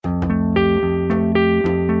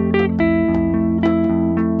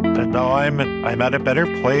I'm at a better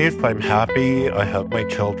place. I'm happy. I have my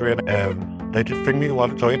children, and they just bring me a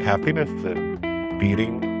lot of joy and happiness. And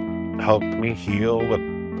beading helped me heal with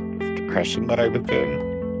this depression that I was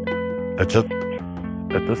in. It's just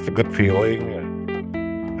a good feeling.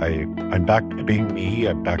 And I'm back to being me.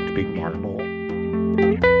 I'm back to being normal.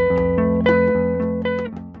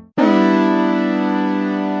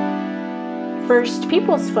 First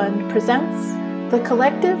People's Fund presents the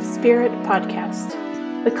Collective Spirit Podcast.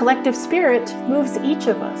 The collective spirit moves each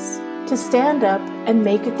of us to stand up and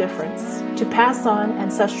make a difference, to pass on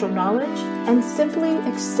ancestral knowledge, and simply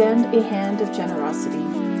extend a hand of generosity.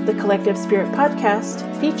 The Collective Spirit Podcast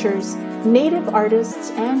features Native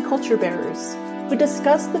artists and culture bearers who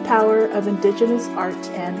discuss the power of Indigenous art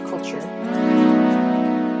and culture.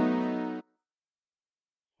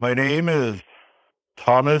 My name is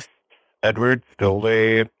Thomas Edward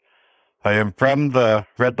Stillday. I am from the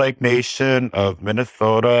Red Lake Nation of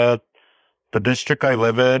Minnesota. The district I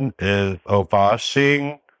live in is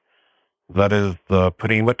Obaashing. That is the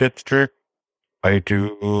Puniwa district. I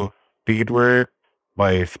do beadwork.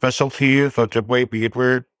 My specialty is Ojibwe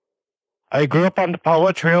beadwork. I grew up on the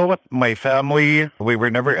Pawa Trail with my family. We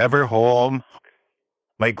were never ever home.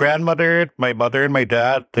 My grandmother, my mother, and my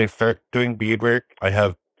dad, they start doing beadwork. I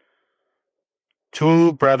have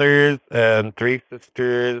 2 brothers and 3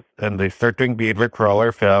 sisters, and they start doing beadwork for all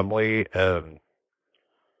our family, and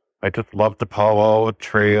I just love the Pawa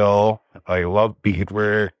Trail. I love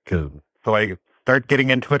beadwork, and so I start getting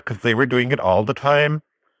into it because they were doing it all the time,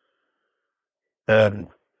 and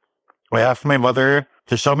I asked my mother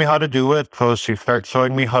to show me how to do it, so she started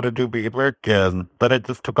showing me how to do beadwork, and then it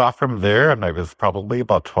just took off from there, and I was probably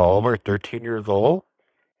about 12 or 13 years old,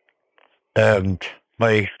 and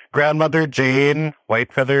my grandmother, Jane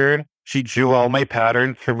Whitefeather, she drew all my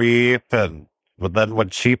patterns for me. But then when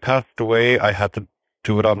she passed away, I had to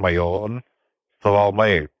do it on my own. So all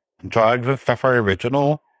my drawings and stuff are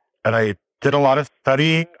original. And I did a lot of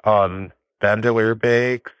studying on bandolier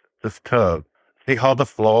bags just to see how the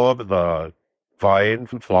flow of the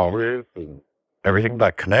vines and flowers and everything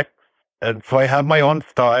that connects. And so I have my own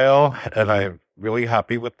style, and I'm really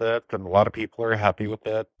happy with it. And a lot of people are happy with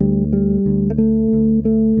it.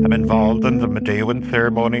 I'm involved in the Medewan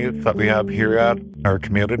ceremonies that we have here at our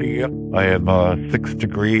community. I am a 6th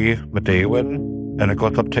degree Medewan, and it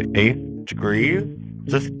goes up to 8th degrees.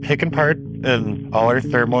 Just taking part in all our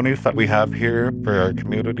ceremonies that we have here for our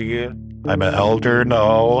community. I'm an elder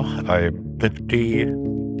now. I'm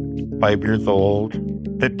 55 years old.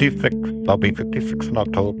 56. I'll be 56 in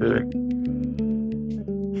October.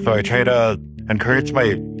 So I try to encourage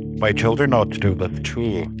my children now to do this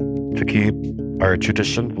too, to keep our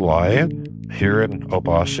traditions alive here in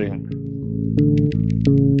Obaashing.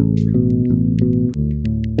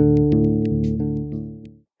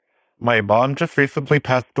 My mom just recently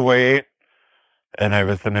passed away, and I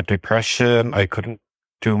was in a depression. I couldn't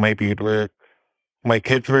do my beadwork. My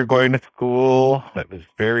kids were going to school. It was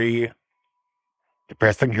very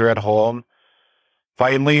depressing here at home.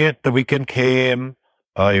 Finally, the weekend came.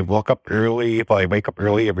 I woke up early. Well, I wake up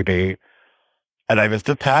early every day. And I was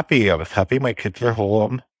just happy. I was happy my kids were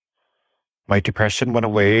home. My depression went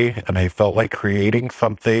away, and I felt like creating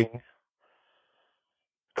something.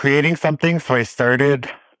 So I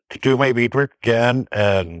started to do my beadwork again,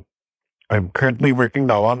 and I'm currently working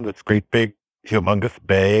now on this great big, humongous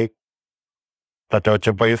bag that the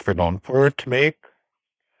Ojibwe are known for to make.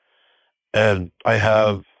 And I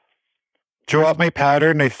have drew out my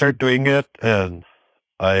pattern. I start doing it, and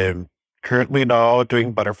I'm currently now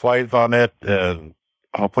doing butterflies on it, and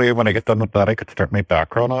hopefully when I get done with that, I could start my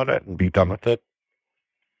background on it and be done with it.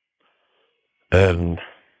 In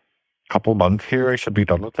a couple months here, I should be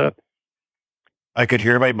done with it. I could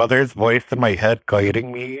hear my mother's voice in my head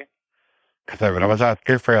guiding me, because I was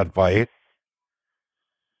asking her for advice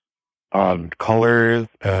on colors,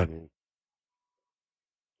 and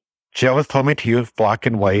she always told me to use black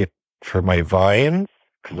and white for my vines,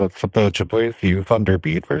 because that's what the Ojibwe use on their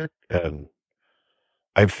beadwork, and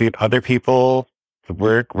I've seen other people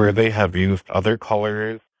work where they have used other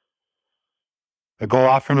colors. I go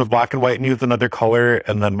off from the black and white and use another color,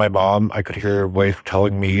 and then my mom, I could hear her voice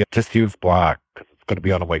telling me, just use black, because it's going to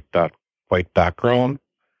be on a white background.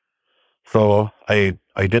 So I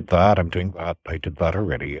did that. I'm doing that. I did that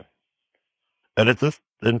already. And it's just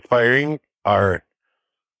inspiring art.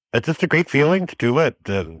 It's just a great feeling to do it.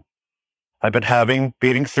 And I've been having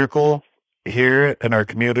beading circles here in our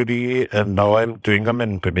community, and now I'm doing them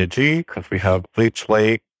in Bemidji, because we have Bleach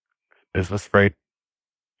Lake is just right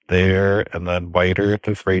there, and then White Earth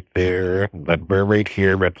is right there, and then we're right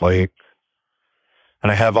here, Red Lake.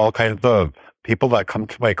 And I have all kinds of people that come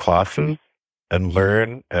to my classes and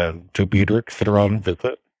learn and do beadwork, sit around and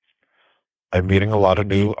visit. I'm meeting a lot of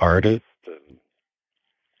new artists and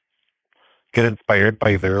get inspired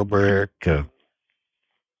by their work, and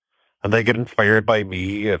they get inspired by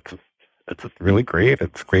me. It's just really great.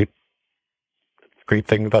 It's great. It's a great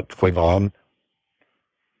thing that's going on.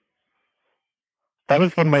 That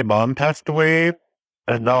was when my mom passed away,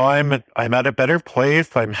 and now I'm at a better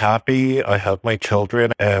place. I'm happy. I have my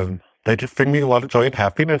children, and they just bring me a lot of joy and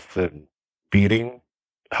happiness. And beading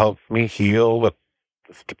helps me heal with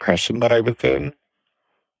this depression that I was in.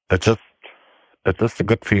 It's just it's just a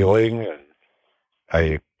good feeling,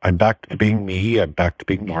 and I'm back to being me. I'm back to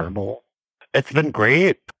being normal. It's been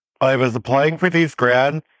great. I was applying for these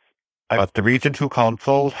grants. I got the Region 2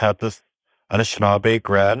 Council had this Anishinaabe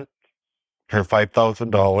grant for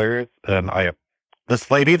 $5,000, and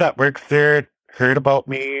this lady that works there heard about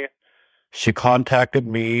me. She contacted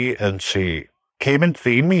me, and she came and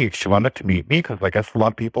seen me. She wanted to meet me because I guess a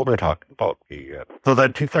lot of people were talking about me. So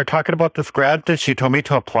then she started talking about this grant, and she told me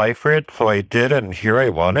to apply for it. So I did, and here I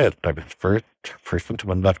won it. I was first person to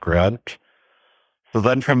win that grant. So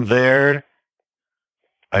then from there,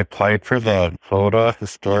 I applied for the Minnesota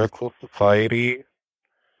Historical Society,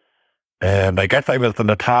 and I guess I was in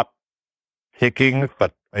the top pickings,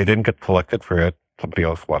 but I didn't get selected for it. Somebody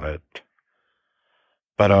else won it.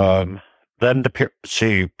 But then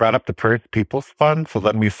she brought up the First People's Fund, so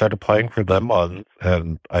then we started applying for them ones,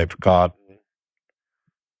 and I've got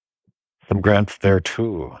some grants there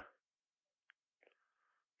too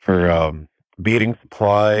for beading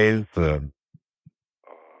supplies and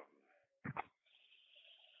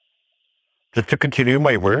just to continue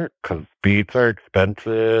my work because beads are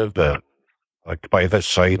expensive and I like to buy the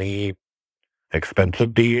shiny,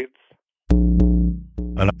 expensive beads.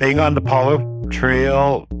 And being on the Palo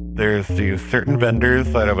Trail, there's these certain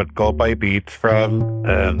vendors that I would go buy beads from,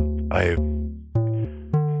 and I've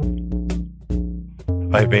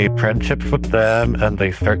made friendships with them, and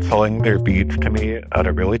they start selling their beads to me at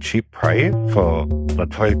a really cheap price. So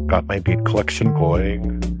that's how I got my bead collection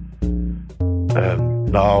going.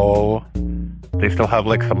 And now they still have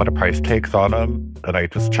like some of the price tags on them, and I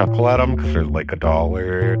just chuckle at them because there's like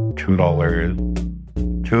 $1, $2,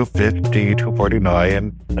 $2.50,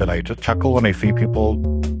 $2.49, and I just chuckle when I see people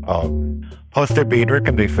post their beadwork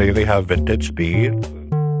and they say they have vintage beads,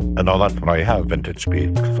 and all that's when I have vintage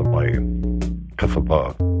beads because of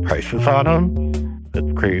the prices on them.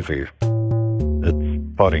 It's crazy.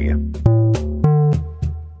 It's funny.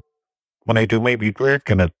 When I do my beadwork,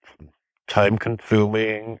 and it's time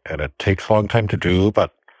consuming and it takes a long time to do,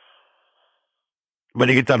 but when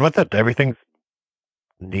you get done with it, everything's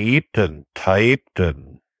neat and tight,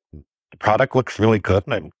 and the product looks really good,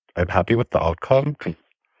 and I'm happy with the outcome.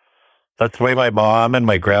 That's the way my mom and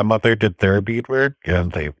my grandmother did their beadwork,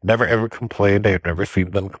 and they've never ever complained. I've never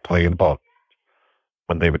seen them complain about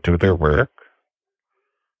when they would do their work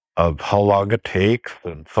of how long it takes,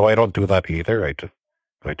 and so I don't do that either. I just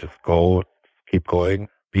keep going,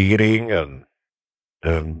 beading, and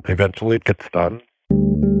eventually it gets done.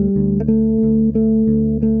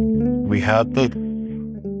 We had this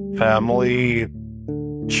family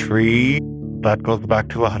tree that goes back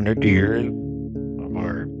to 100 years of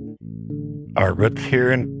our roots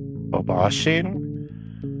here in Obaashing,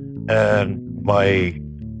 and my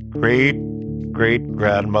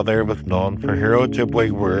great-great-grandmother was known for her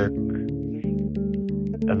Ojibwe work,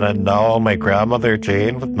 and then now my grandmother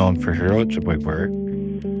Jane was known for her Ojibwe work,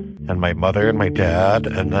 and my mother and my dad,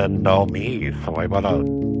 and then now me. So I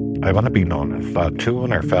wanna be known as that too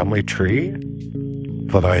in our family tree.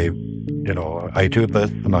 But I do this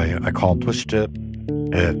and I accomplished it,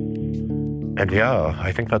 and yeah,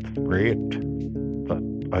 I think that's great that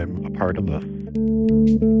I'm a part of this.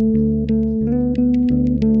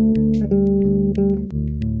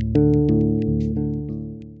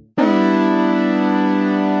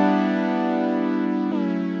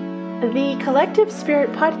 The Collective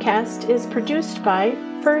Spirit podcast is produced by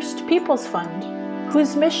First People's Fund,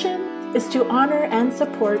 whose mission is to honor and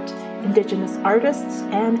support Indigenous artists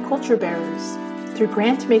and culture bearers through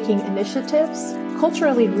grant-making initiatives,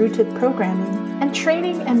 culturally rooted programming, and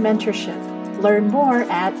training and mentorship. Learn more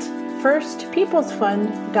at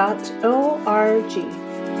firstpeoplesfund.org.